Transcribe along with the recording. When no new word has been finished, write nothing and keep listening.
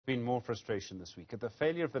been more frustration this week at the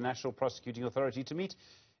failure of the National Prosecuting Authority to meet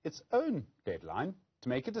its own deadline to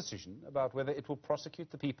make a decision about whether it will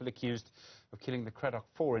prosecute the people accused of killing the Cradock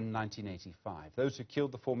Four in 1985. Those who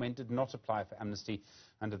killed the four men did not apply for amnesty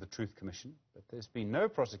under the Truth Commission, but there's been no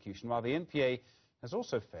prosecution, while the NPA has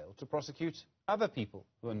also failed to prosecute other people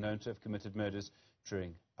who are known to have committed murders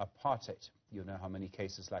during apartheid. You know how many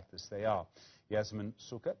cases like this there are. Yasmin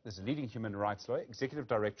Sooka is a leading human rights lawyer, executive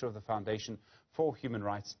director of the Fiundation for Human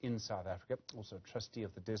Rights in South Africa, also a trustee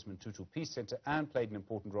of the Desmond Tutu Peace Centre, and played an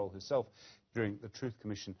important role herself during the Truth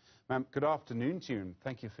Commission. Ma'am, good afternoon to you, and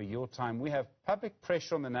thank you for your time. We have public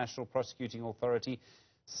pressure on the National Prosecuting Authority.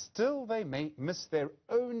 Still, they may miss their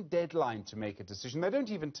own deadline to make a decision. They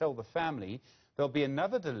don't even tell the family. There'll be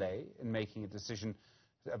another delay in making a decision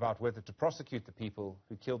about whether to prosecute the people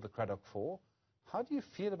who killed the Cradock Four. How do you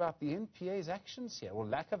feel about the NPA's actions here, or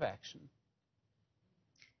lack of action?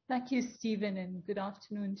 Thank you, Stephen, and good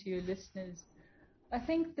afternoon to your listeners. I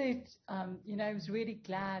think that, I was really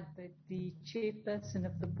glad that the chairperson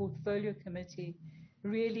of the Portfolio Committee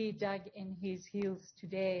really dug in his heels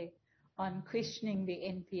today on questioning the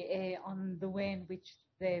NPA on the way in which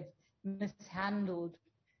they've mishandled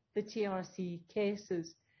the TRC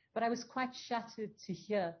cases. But I was quite shattered to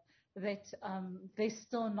hear that they're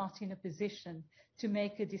still not in a position to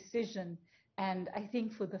make a decision. And I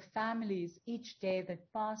think for the families, each day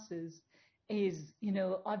that passes is,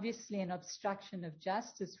 obviously an obstruction of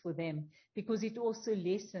justice for them, because it also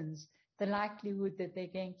lessens the likelihood that they're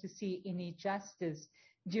going to see any justice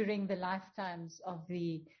during the lifetimes of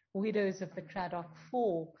the widows of the Cradock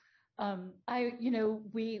Four.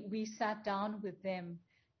 We sat down with them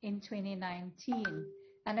in 2019,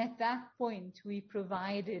 and at that point we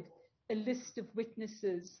provided a list of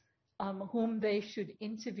witnesses whom they should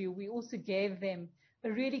interview. We also gave them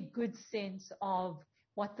a really good sense of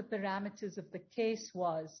what the parameters of the case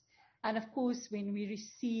was. And of course, when we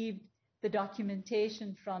received the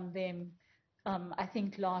documentation from them, I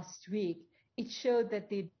think last week, it showed that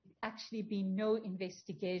there'd actually been no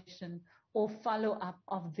investigation or follow-up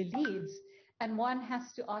of the leads. And one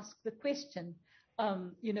has to ask the question,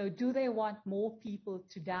 do they want more people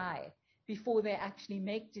to die before they actually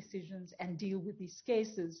make decisions and deal with these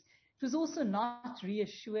cases? It was also not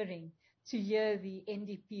reassuring to hear the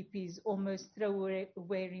NDPP's almost throwaway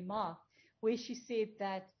remark, where she said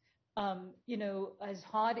that, as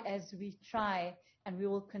hard as we try, and we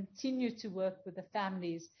will continue to work with the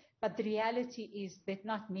families, but the reality is that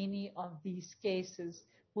not many of these cases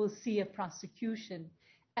will see a prosecution.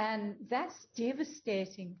 And that's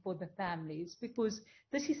devastating for the families, because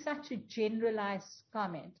this is such a generalized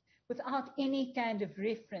comment without any kind of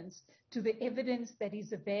reference to the evidence that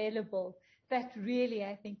is available, that really,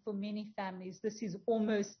 I think for many families, this is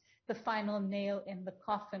almost the final nail in the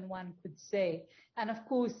coffin, one could say. And of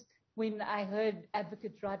course, when I heard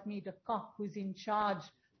Advocate Rodney de Kock, who's in charge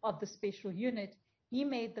of the special unit, he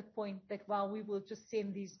made the point that while we will just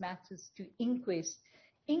send these matters to inquest,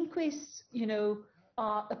 inquests,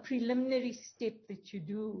 are a preliminary step that you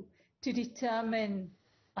do to determine,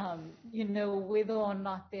 whether or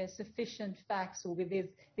not there are sufficient facts or whether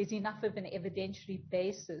there's enough of an evidentiary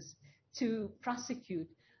basis to prosecute.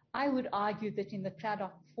 I would argue that in the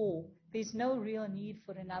Cradock Four, there's no real need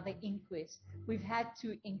for another inquest. We've had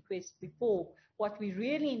 2 inquests before. What we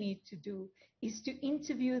really need to do is to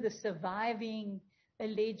interview the surviving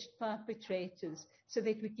alleged perpetrators so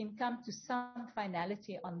that we can come to some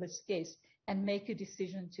finality on this case and make a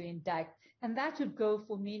decision to indict. And that would go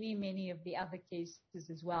for many, many of the other cases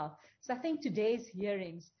as well. So I think today's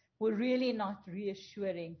hearings were really not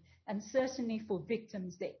reassuring, and certainly for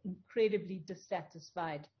victims, they're incredibly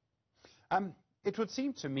dissatisfied. It would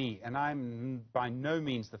seem to me, and I'm by no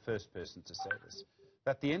means the first person to say this,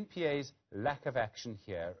 that the NPA's lack of action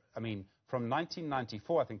here, from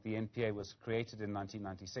 1994, I think the NPA was created in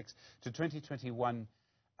 1996, to 2021,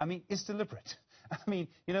 is deliberate.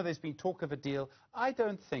 There's been talk of a deal. I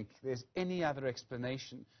don't think there's any other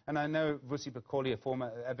explanation. And I know Vusi Bakoli,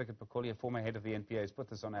 Advocate Bakoli, a former head of the NPA, has put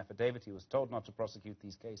this on affidavit. He was told not to prosecute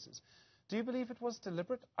these cases. Do you believe it was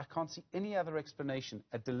deliberate? I can't see any other explanation,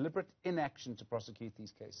 a deliberate inaction to prosecute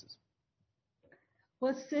these cases.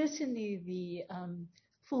 Well, certainly the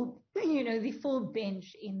full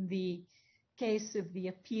bench in the case of the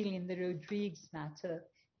appeal in the Rodriguez matter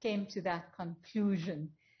came to that conclusion.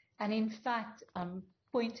 And in fact,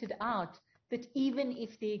 pointed out that even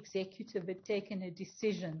if the executive had taken a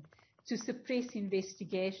decision to suppress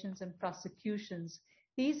investigations and prosecutions,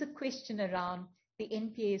 there's a question around the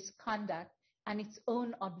NPA's conduct and its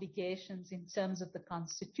own obligations in terms of the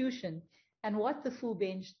Constitution. And what the full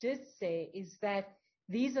bench did say is that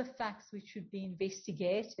these are facts which should be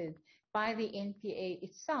investigated by the NPA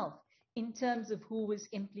itself in terms of who was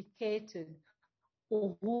implicated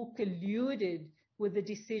or who colluded with the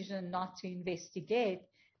decision not to investigate,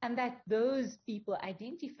 and that those people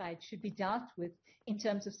identified should be dealt with in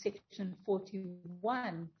terms of Section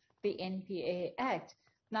 41, the NPA Act.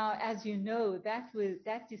 Now, as you know,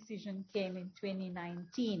 that decision came in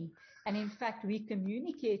 2019. And in fact, we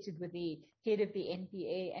communicated with the head of the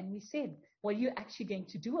NPA and we said, what are you actually going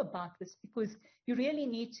to do about this? Because you really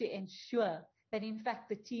need to ensure that, in fact,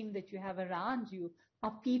 the team that you have around you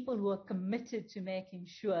are people who are committed to making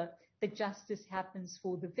sure that justice happens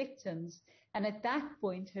for the victims. And at that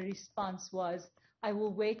point, her response was, I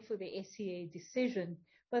will wait for the SCA decision.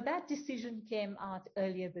 But that decision came out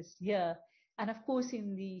earlier this year. And of course,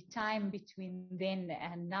 in the time between then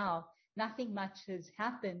and now, nothing much has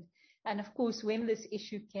happened. And of course, when this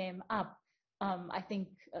issue came up, I think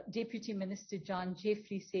Deputy Minister John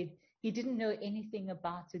Jeffrey said he didn't know anything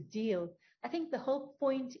about a deal. I think the whole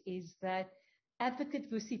point is that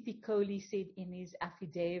Advocate Vusi Pikoli said in his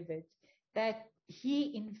affidavit that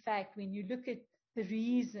he, in fact, when you look at the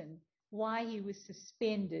reason why he was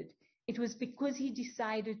suspended, it was because he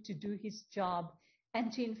decided to do his job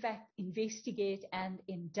and to, in fact, investigate and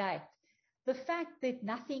indict. The fact that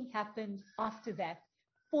nothing happened after that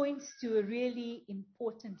points to a really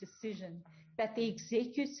important decision that the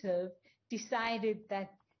executive decided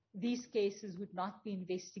that these cases would not be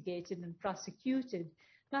investigated and prosecuted.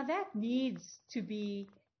 Now, that needs to be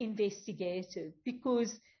investigated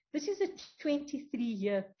because this is a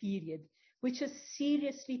 23-year period which has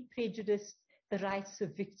seriously prejudiced the rights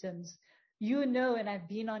of victims. You know, and I've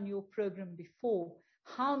been on your program before,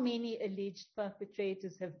 how many alleged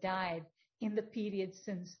perpetrators have died in the period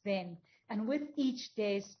since then. And with each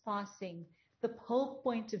day's passing, the whole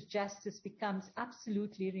point of justice becomes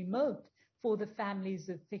absolutely remote for the families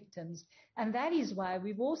of victims. And that is why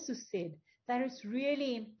we've also said that it's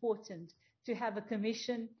really important to have a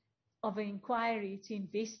commission of an inquiry to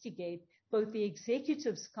investigate both the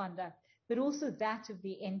executive's conduct, but also that of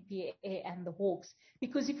the NPA and the Hawks.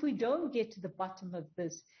 Because if we don't get to the bottom of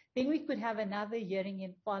this, then we could have another hearing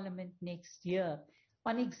in Parliament next year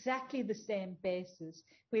on exactly the same basis,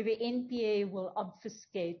 where the NPA will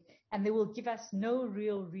obfuscate and they will give us no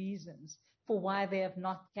real reasons for why they have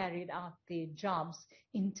not carried out their jobs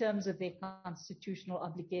in terms of their constitutional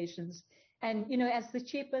obligations. And, you know, as the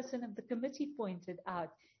chairperson of the committee pointed out,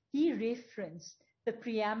 he referenced the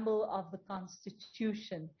preamble of the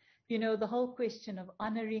Constitution, you know, the whole question of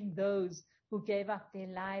honoring those who gave up their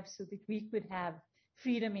lives so that we could have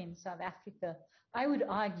freedom in South Africa. I would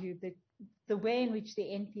argue that the way in which the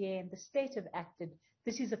NPA and the state have acted,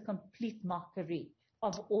 this is a complete mockery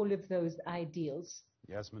of all of those ideals.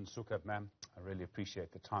 Yasmin Sooka, ma'am, I really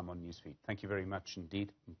appreciate the time on Newsfeed. Thank you very much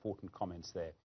indeed. Important comments there.